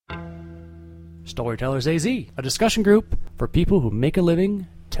Storytellers AZ, a discussion group for people who make a living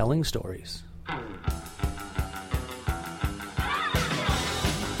telling stories.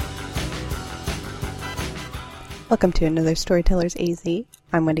 Welcome to another Storytellers AZ.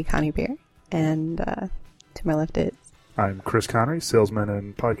 I'm Wendy Coneybeer, and to my left is... I'm Chris Connery, salesman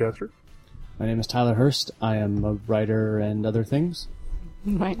and podcaster. My name is Tyler Hurst. I am a writer and other things.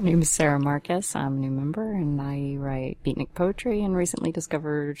 My name is Sarah Marcus. I'm a new member, and I write beatnik poetry and recently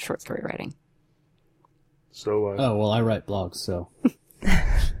discovered short story writing. So, I write blogs, so...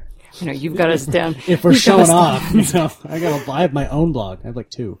 You've got us down. If we're showing off, I have my own blog. I have like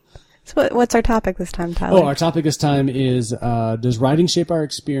two. So what's our topic this time, Tyler? Our topic this time is, does writing shape our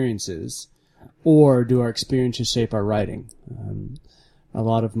experiences, or do our experiences shape our writing? A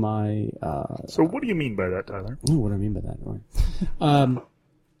lot of my... So what do you mean by that, Tyler? What do I mean by that?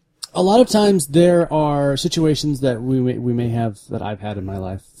 A lot of times there are situations that we may have, that I've had in my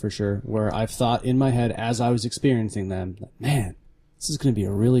life for sure, where I've thought in my head as I was experiencing them, man, this is going to be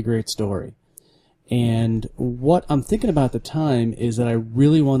a really great story. And what I'm thinking about at the time is that I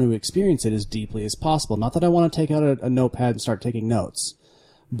really want to experience it as deeply as possible. Not that I want to take out a notepad and start taking notes,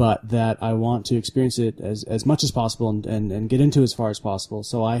 but that I want to experience it as much as possible and get into as far as possible,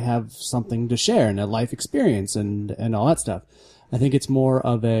 so I have something to share and a life experience and all that stuff. I think it's more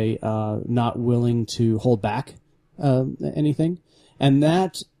of a not willing to hold back anything, and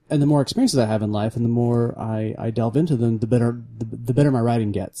the more experiences I have in life, and the more I delve into them, the better my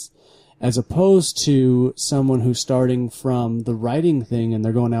writing gets. As opposed to someone who's starting from the writing thing and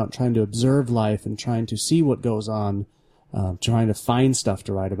they're going out trying to observe life and trying to see what goes on, trying to find stuff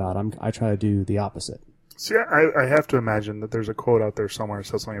to write about. I try to do the opposite. See, I have to imagine that there's a quote out there somewhere that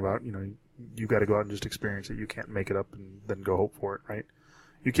says something about, you got to go out and just experience it. You can't make it up and then go hope for it, right?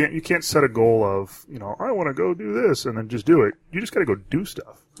 You can't set a goal of, I want to go do this and then just do it. You just got to go do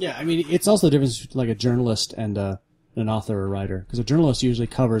stuff. Yeah, I mean, it's also the difference between like a journalist and an author or writer, because a journalist usually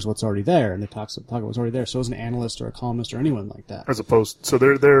covers what's already there and they talk about what's already there. So is an analyst or a columnist or anyone like that. As opposed, so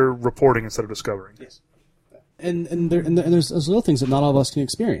they're reporting instead of discovering. Yes. And there's little things that not all of us can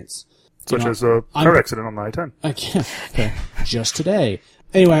experience. Such as a car accident on the I-10. I can't. Okay. Just today.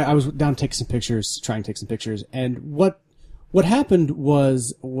 Anyway, I was down trying to take some pictures, and what happened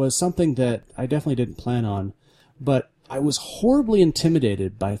was something that I definitely didn't plan on, but I was horribly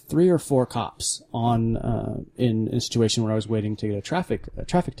intimidated by 3 or 4 cops in a situation where I was waiting to get a traffic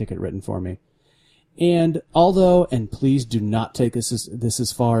ticket written for me. And and please do not take this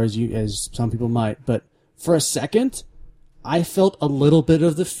as far as some people might, but for a second, I felt a little bit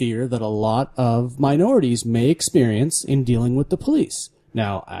of the fear that a lot of minorities may experience in dealing with the police.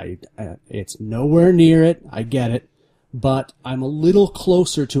 Now, it's nowhere near it, I get it, but I'm a little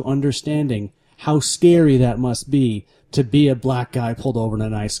closer to understanding how scary that must be to be a black guy pulled over in a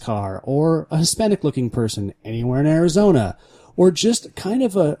nice car, or a Hispanic-looking person anywhere in Arizona, or just kind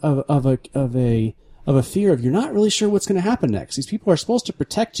of a fear of you're not really sure what's going to happen next. These people are supposed to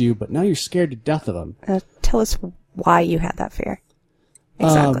protect you, but now you're scared to death of them. Tell us why you had that fear.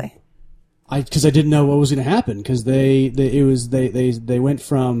 Exactly. Because I didn't know what was going to happen, because they went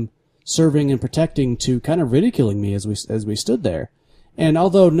from serving and protecting to kind of ridiculing me as we stood there. And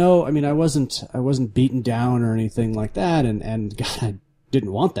although I wasn't beaten down or anything like that, and God, I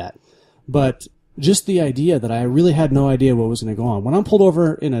didn't want that. But just the idea that I really had no idea what was going to go on. When I'm pulled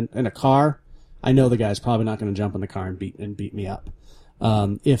over in a car, I know the guy's probably not going to jump in the car and beat me up.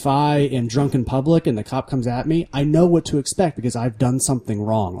 If I am drunk in public and the cop comes at me, I know what to expect because I've done something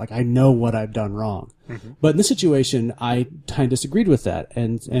wrong. Like, I know what I've done wrong. Mm-hmm. But in this situation, I kind of disagreed with that.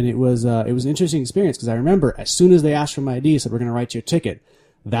 And it was an interesting experience because I remember as soon as they asked for my ID, said, we're going to write you a ticket.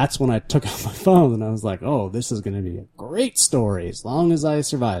 That's when I took out my phone and I was like, oh, this is going to be a great story as long as I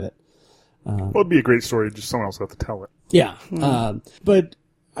survive it. Well, it'd be a great story, just someone else will have to tell it. Yeah. But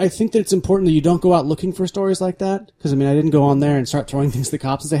I think that it's important that you don't go out looking for stories like that. Because, I didn't go on there and start throwing things at the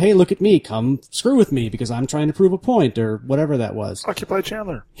cops and say, hey, look at me, come screw with me because I'm trying to prove a point or whatever that was. Occupy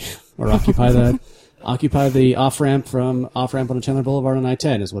Chandler. Or occupy the off-ramp on Chandler Boulevard on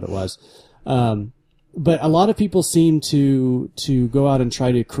I-10 is what it was. But a lot of people seem to go out and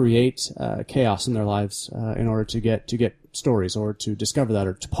try to create chaos in their lives in order to get stories or to discover that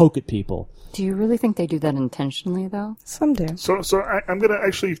or to poke at people. Do you really think they do that intentionally, though? Some do. So I'm going to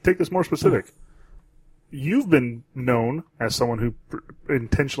actually take this more specific. You've been known as someone who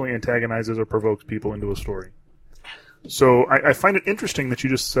intentionally antagonizes or provokes people into a story. So I find it interesting that you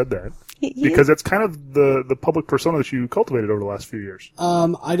just said that because that's kind of the public persona that you cultivated over the last few years.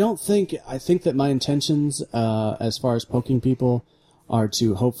 I think that my intentions, as far as poking people, are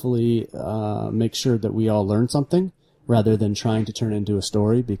to hopefully make sure that we all learn something rather than trying to turn it into a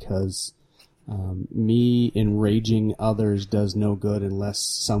story because Me enraging others does no good unless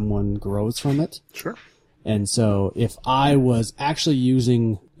someone grows from it. Sure. And so if I was actually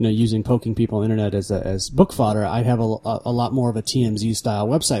using poking people on the internet as book fodder, I'd have a lot more of a TMZ style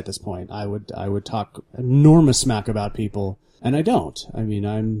website at this point. I would talk enormous smack about people, and I don't. I mean,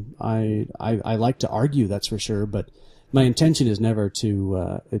 I like to argue, that's for sure, but my intention is never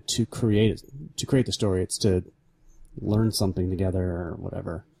to create the story. It's to learn something together or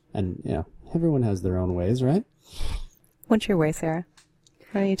whatever. And everyone has their own ways, right? What's your way, Sarah?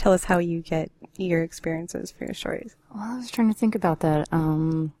 Why don't you tell us how you get your experiences for your stories? Well, I was trying to think about that.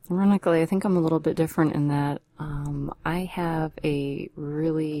 Ironically, I think I'm a little bit different in that I have I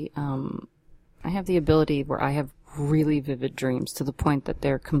have the ability where I have really vivid dreams to the point that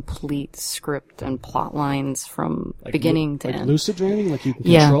they're complete script and plot lines from beginning to end. Lucid dreaming, like you can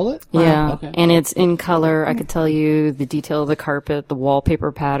control it? Yeah, Okay. And it's in color. I could tell you the detail of the carpet, the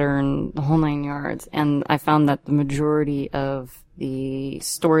wallpaper pattern, the whole 9 yards. And I found that the majority of the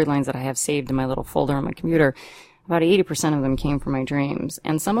storylines that I have saved in my little folder on my computer, about 80% of them came from my dreams.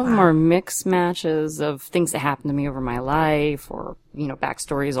 And some of them are mixed matches of things that happened to me over my life or,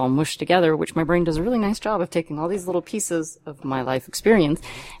 backstories all mushed together, which my brain does a really nice job of taking all these little pieces of my life experience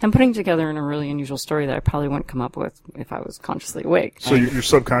and putting together in a really unusual story that I probably wouldn't come up with if I was consciously awake. So your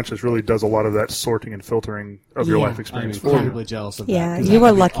subconscious really does a lot of that sorting and filtering of your life experience I'm for you. incredibly jealous of that. Yeah, 'cause you that are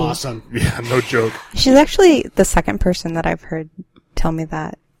would be lucky. Awesome. Yeah, no joke. She's actually the second person that I've heard tell me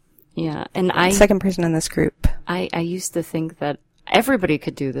that. Yeah, and Second person in this group. I used to think that everybody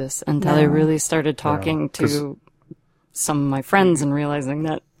could do this until I really started talking to some of my friends and realizing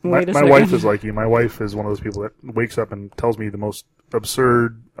that, wait a My second. wife is like you. My wife is one of those people that wakes up and tells me the most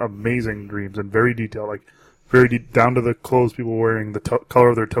absurd, amazing dreams and very detailed, like very down to the clothes people are wearing, the color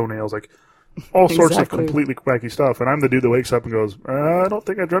of their toenails, like all sorts of Exactly. completely wacky stuff. And I'm the dude that wakes up and goes, I don't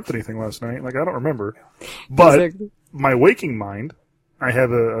think I dreamt anything last night. Like, I don't remember. But Exactly. my waking mind, I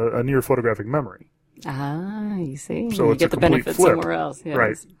have a near photographic memory. Ah, you see? So you it's get a the complete benefit flip. somewhere else. Yes.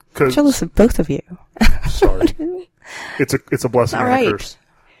 Right. 'Cause, Jealous of both of you. sorry. It's a blessing All and a right. curse.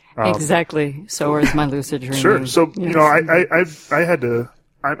 Exactly. So is my lucid dreaming. Sure. So, Yes. I had to,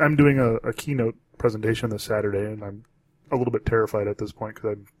 I'm doing a keynote presentation this Saturday, and I'm a little bit terrified at this point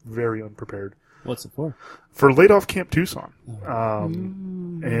because I'm very unprepared. What's it for? For Laid Off Camp Tucson.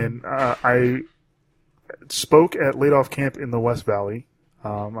 And I spoke at Laid Off Camp in the West Valley.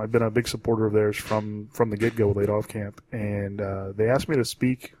 I've been a big supporter of theirs from the get-go with Laid Off Camp, and they asked me to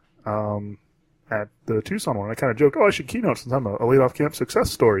speak at the Tucson one. I kind of joked, I should keynote since I'm a Laid Off Camp success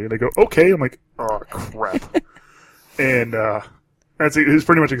story. And they go, okay. I'm like, oh, crap. And it was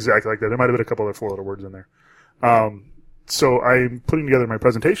pretty much exactly like that. There might have been a couple other four-letter words in there. So I'm putting together my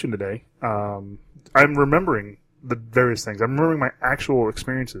presentation today. I'm remembering the various things. I'm remembering my actual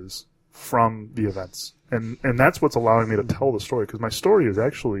experiences from the events. And that's what's allowing me to tell the story, because my story is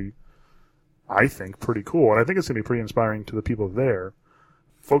actually, I think, pretty cool. And I think it's going to be pretty inspiring to the people there.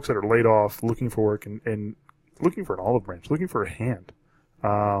 Folks that are laid off, looking for work, and looking for an olive branch, looking for a hand.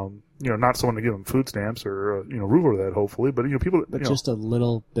 Not someone to give them food stamps or, roof over that, hopefully, but, people that, Just a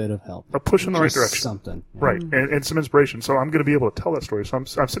little bit of help. a push in the right Just direction. Something. Yeah. Right, and some inspiration. So I'm going to be able to tell that story. So I'm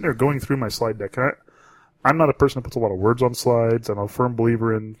sitting there going through my slide deck. And I'm not a person that puts a lot of words on slides. I'm a firm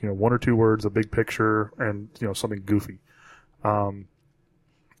believer in, one or two words, a big picture, and, something goofy. And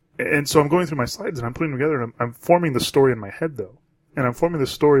so I'm going through my slides and I'm putting them together, and I'm forming the story in my head, though. And I'm forming the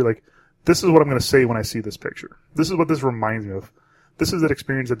story like, this is what I'm going to say when I see this picture. This is what this reminds me of. This is that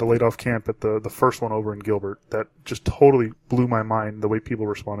experience at the Laid Off Camp at the first one over in Gilbert that just totally blew my mind, the way people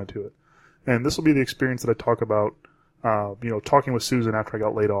responded to it. And this will be the experience that I talk about, talking with Susan after I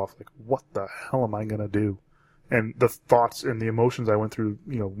got laid off. Like, what the hell am I going to do? And the thoughts and the emotions I went through,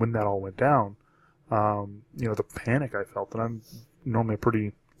 when that all went down, the panic I felt. And I'm normally a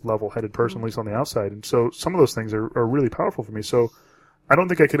pretty level-headed person, at least on the outside. And so some of those things are really powerful for me. So I don't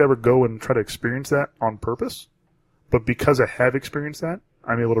think I could ever go and try to experience that on purpose. But because I have experienced that,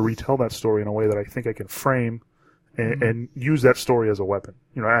 I'm able to retell that story in a way that I think I can frame and use that story as a weapon.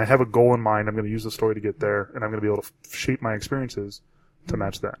 I have a goal in mind. I'm going to use the story to get there, and I'm going to be able to shape my experiences to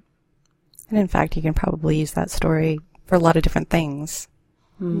match that. And in fact, you can probably use that story for a lot of different things,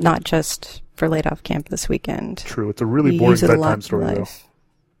 not just for Laid Off Camp this weekend. True. It's a really You boring use it a lot bedtime in story, though. life.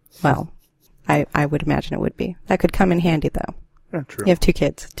 Well, I would imagine it would be. That could come in handy, though. Yeah, true. You have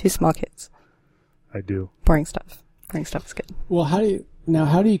two small kids. I do. Boring stuff. Boring stuff is good. Well, how do you, Now,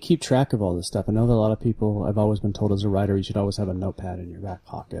 how do you keep track of all this stuff? I know that a lot of people, I've always been told as a writer, you should always have a notepad in your back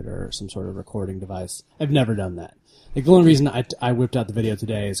pocket or some sort of recording device. I've never done that. Like, the only reason I whipped out the video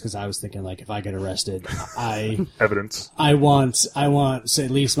today is because I was thinking, like, if I get arrested, Evidence. I want say,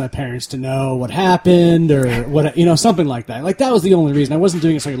 at least my parents to know what happened or what, something like that. Like, that was the only reason. I wasn't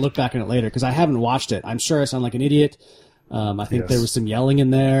doing it so I could look back on it later because I haven't watched it. I'm sure I sound like an idiot. I think there was some yelling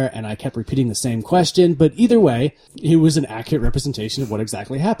in there and I kept repeating the same question, but either way, it was an accurate representation of what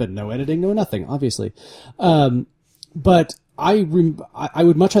exactly happened. No editing, no nothing, obviously. But I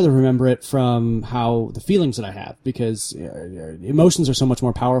would much rather remember it from how the feelings that I have, because emotions are so much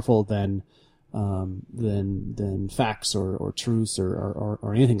more powerful than facts or truths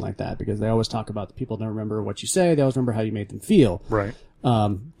or anything like that, because they always talk about the people don't remember what you say, they always remember how you made them feel. Right.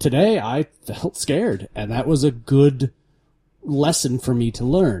 Today I felt scared, and that was a good lesson for me to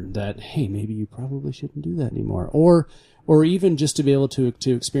learn that, hey, maybe you probably shouldn't do that anymore, or even just to be able to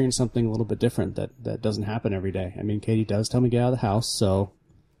experience something a little bit different that doesn't happen every day. I mean, Katie does tell me to get out of the house, so,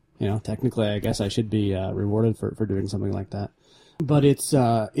 technically I guess I should be rewarded for doing something like that. But it's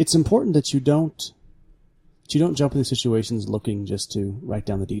important that you don't jump into situations looking just to write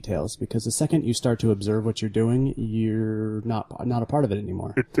down the details, because the second you start to observe what you're doing, you're not a part of it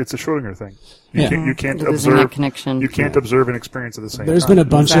anymore. It's a Schrodinger thing. You can't Losing observe that connection. You can't observe and experience at the same There's time.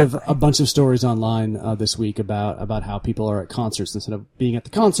 been a bunch of stories online this week about how people are at concerts. Instead of being at the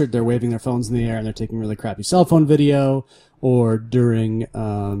concert, they're waving their phones in the air and they're taking really crappy cell phone video. Or during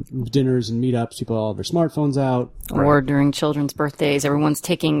dinners and meetups, people have their smartphones out. Or during children's birthdays, everyone's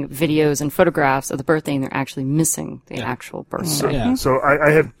taking videos and photographs of the birthday, and they're actually missing the actual birthday. So I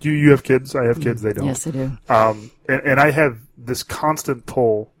have. Do you have kids? I have kids. They don't. Yes, I do. And I have this constant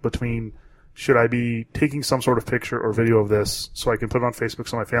pull between, should I be taking some sort of picture or video of this so I can put it on Facebook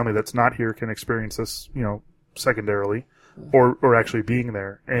so my family that's not here can experience this, secondarily, or actually being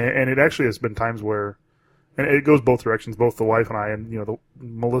there. And it actually has been times where, and it goes both directions, both the wife and I, and,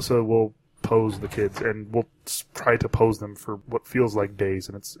 Melissa will pose the kids, and we'll try to pose them for what feels like days,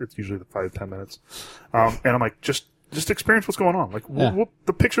 and it's usually 5-10 minutes. And I'm like, just experience what's going on. Like,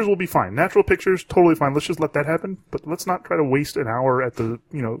 the pictures will be fine. Natural pictures, totally fine. Let's just let that happen, but let's not try to waste an hour at the,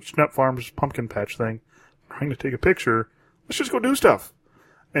 Schnepp Farms pumpkin patch thing trying to take a picture. Let's just go do stuff.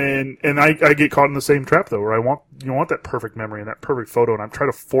 And I get caught in the same trap, though, where I want that perfect memory and that perfect photo, and I'm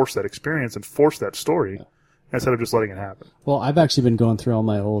trying to force that experience and force that story. Instead of just letting it happen. Well, I've actually been going through all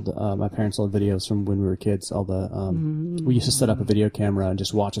my my parents' old videos from when we were kids. All the we used to set up a video camera and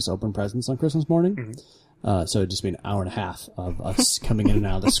just watch us open presents on Christmas morning. Mm-hmm. So it'd just be an hour and a half of us coming in and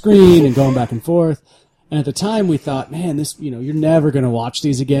out of the screen and going back and forth. And at the time, we thought, man, this, you're never going to watch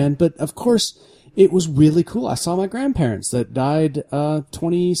these again. But of course, it was really cool. I saw my grandparents that died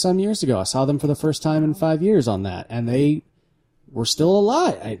 20-some years ago. I saw them for the first time in 5 years on that, and they were still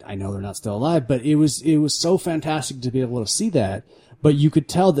alive. I know they're not still alive, but it was so fantastic to be able to see that. But you could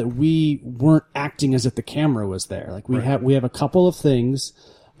tell that we weren't acting as if the camera was there. Like we have a couple of things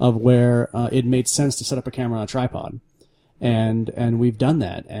of where it made sense to set up a camera on a tripod, and we've done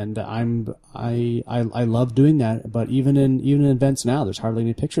that. And I love doing that. But even in events now, there's hardly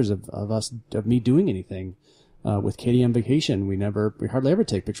any pictures of me doing anything. With Katie on vacation, we hardly ever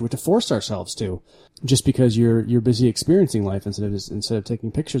take pictures. We have to force ourselves to, just because you're busy experiencing life instead of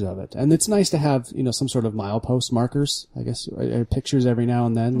taking pictures of it. And it's nice to have, some sort of milepost markers, I guess, pictures every now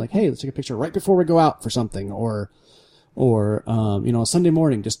and then. Like, hey, let's take a picture right before we go out for something, or a Sunday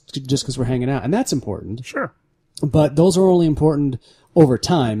morning, just because we're hanging out. And that's important. Sure. But those are only important over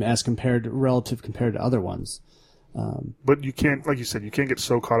time compared to other ones. But you can't, like you said, you can't get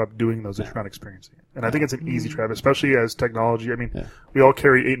so caught up doing those that you're not experiencing it. And I think it's an easy trap, especially as technology. I mean, we all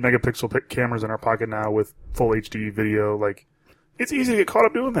carry 8-megapixel cameras in our pocket now with full HD video. Like, it's easy to get caught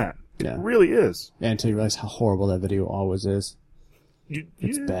up doing that. Yeah. It really is. And until you realize how horrible that video always is.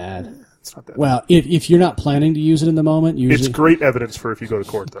 It's bad. It's not that well, if you're not planning to use it in the moment, usually... It's great evidence for if you go to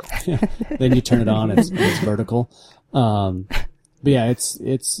court, though. Then you turn it on, it's vertical. But yeah,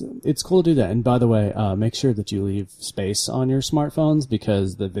 it's cool to do that. And by the way, make sure that you leave space on your smartphones,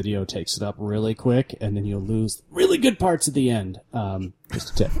 because the video takes it up really quick, and then you'll lose really good parts at the end.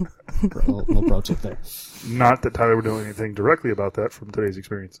 Just a tip. A little pro tip there. Not that Tyler would know anything directly about that from today's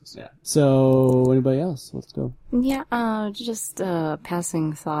experiences. Yeah. So, anybody else? Let's go. Yeah, just a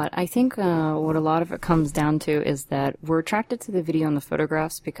passing thought. I think what a lot of it comes down to is that we're attracted to the video and the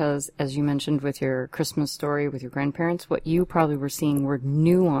photographs because, as you mentioned with your Christmas story with your grandparents, what you probably were seeing were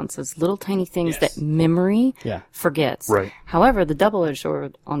nuances, little tiny things that memory forgets. Right. However, the double-edged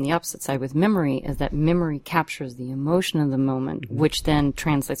sword on the opposite side with memory is that memory captures the emotion of the moment, which then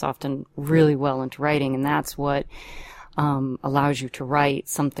translates often really well into writing, and that's what allows you to write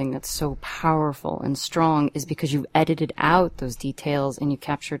something that's so powerful and strong is because you've edited out those details and you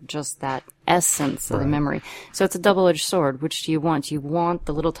captured just that essence of the memory. So it's a double-edged sword. Which do you want? Do you want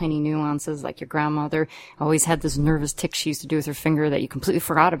the little tiny nuances like your grandmother always had this nervous tick she used to do with her finger that you completely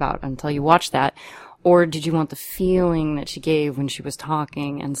forgot about until you watched that? Or did you want the feeling that she gave when she was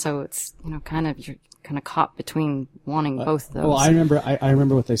talking? And so it's, you're kind of caught between wanting both of those. Well, I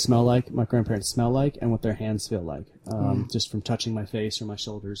remember what they smell like, my grandparents smell like, and what their hands feel like. Just from touching my face or my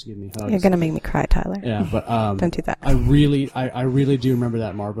shoulders, giving me hugs. You're gonna make me cry, Tyler. Yeah, but Don't do that. I really do remember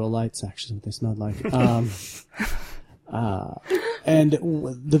that Marlboro Lights. Actually, what they smelled like. And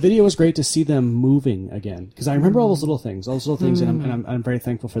the video was great to see them moving again, because I remember all those little things, and I'm very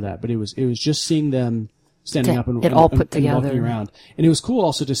thankful for that. But it was just seeing them standing up and walking around, and it was cool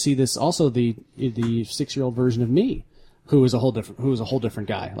also to see this. Also, the 6-year-old version of me, who was a whole different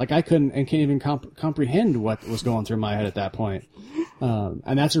guy. Like I can't even comprehend what was going through my head at that point.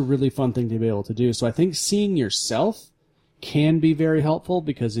 And that's a really fun thing to be able to do. So I think seeing yourself can be very helpful,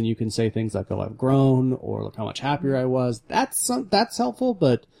 because then you can say things like, "Oh, I've grown," or "Look how much happier I was." That's helpful,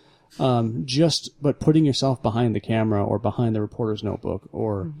 but putting yourself behind the camera or behind the reporter's notebook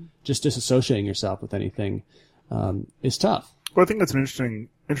or just disassociating yourself with anything is tough. Well, I think that's an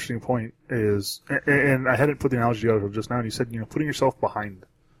interesting point is, and I hadn't put the analogy out just now, and you said, putting yourself behind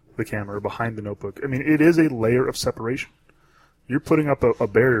the camera or behind the notebook. I mean, it is a layer of separation. You're putting up a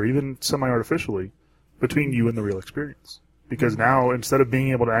barrier, even semi-artificially, between you and the real experience. Because now, instead of being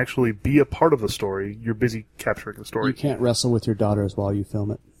able to actually be a part of the story, you're busy capturing the story. You can't wrestle with your daughters while you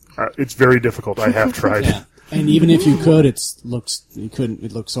film it. It's very difficult. I have tried. Yeah. And even if you could, it looks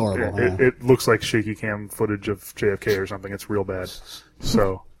horrible. It looks like shaky cam footage of JFK or something. It's real bad.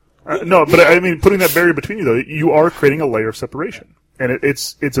 So, no, but I mean, putting that barrier between you, though, you are creating a layer of separation. And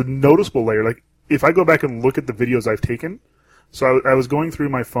it's a noticeable layer. Like, if I go back and look at the videos I've taken, so I was going through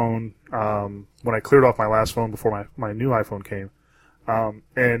my phone when I cleared off my last phone before my new iPhone came,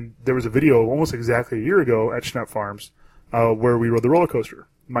 and there was a video almost exactly a year ago at Schnepp Farms where we rode the roller coaster.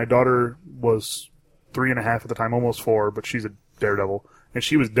 My daughter was 3.5 at the time, almost 4, but she's a daredevil, and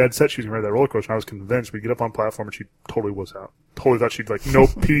she was dead set she was going to ride that roller coaster. And I was convinced we'd get up on platform and she totally was out. Totally thought she'd like,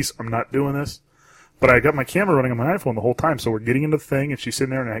 "Nope, peace, I'm not doing this." But I got my camera running on my iPhone the whole time, so we're getting into the thing, and she's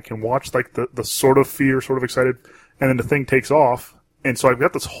sitting there, and I can watch like the sort of fear, sort of excited. And then the thing takes off, and so I've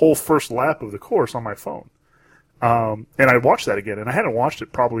got this whole first lap of the course on my phone. And I watched that again, and I hadn't watched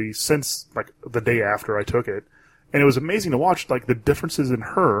it probably since like the day after I took it. And it was amazing to watch like the differences in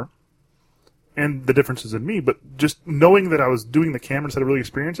her and the differences in me. But just knowing that I was doing the camera instead of really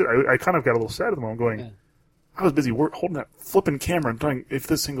experiencing it, I kind of got a little sad at the moment going, I was busy holding that flipping camera and telling, if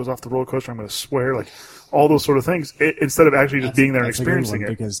this thing goes off the roller coaster, I'm going to swear, like all those sort of things, instead of actually just being there and experiencing it.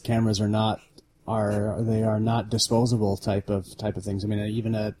 Because cameras are not disposable type of things. I mean,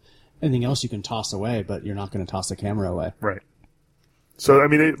 even anything else you can toss away, but you're not going to toss a camera away. Right. So, I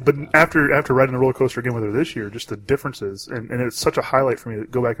mean, but after riding the roller coaster again with her this year, just the differences, and it's such a highlight for me to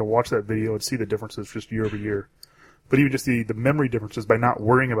go back and watch that video and see the differences just year over year. But even just the memory differences by not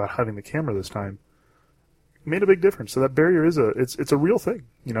worrying about having the camera this time made a big difference. So that barrier is it's a real thing.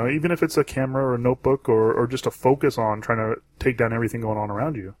 Even if it's a camera or a notebook or just a focus on trying to take down everything going on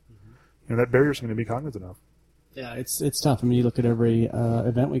around you. That barrier is something to be cognizant of. Yeah, it's tough. I mean, you look at every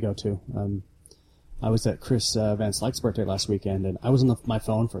event we go to. I was at Chris Van Slyke's birthday last weekend, and I was on my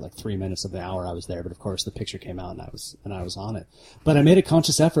phone for like 3 minutes of the hour I was there. But of course, the picture came out, and I was on it. But I made a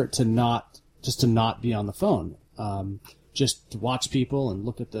conscious effort to not be on the phone. Just to watch people and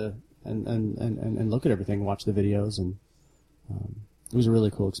look at and look at everything, watch the videos, and it was a really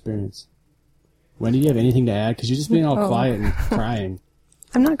cool experience. Wendy, do you have anything to add? Because you're just being all quiet and crying.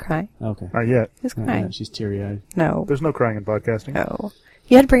 I'm not crying. Okay. Not yet. Who's crying? Yeah, she's teary-eyed. No. There's no crying in podcasting. No.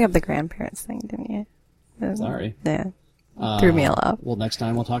 You had to bring up the grandparents thing, didn't you? Sorry. Yeah. Threw me off. Well, next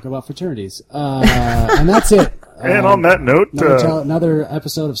time we'll talk about fraternities. And that's it. And on that note... Another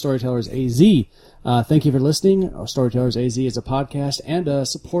episode of Storytellers AZ. Thank you for listening. Storytellers AZ is a podcast and a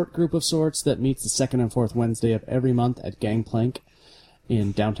support group of sorts that meets the second and fourth Wednesday of every month at Gangplank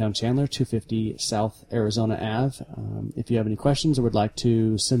in downtown Chandler, 250 South Arizona Ave. If you have any questions or would like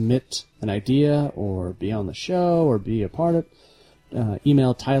to submit an idea or be on the show or be a part of it,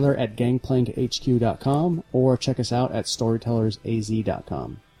 email Tyler at gangplankhq.com or check us out at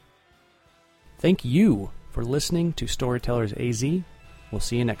storytellersaz.com. Thank you for listening to Storytellers AZ. We'll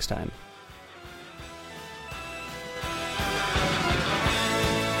see you next time.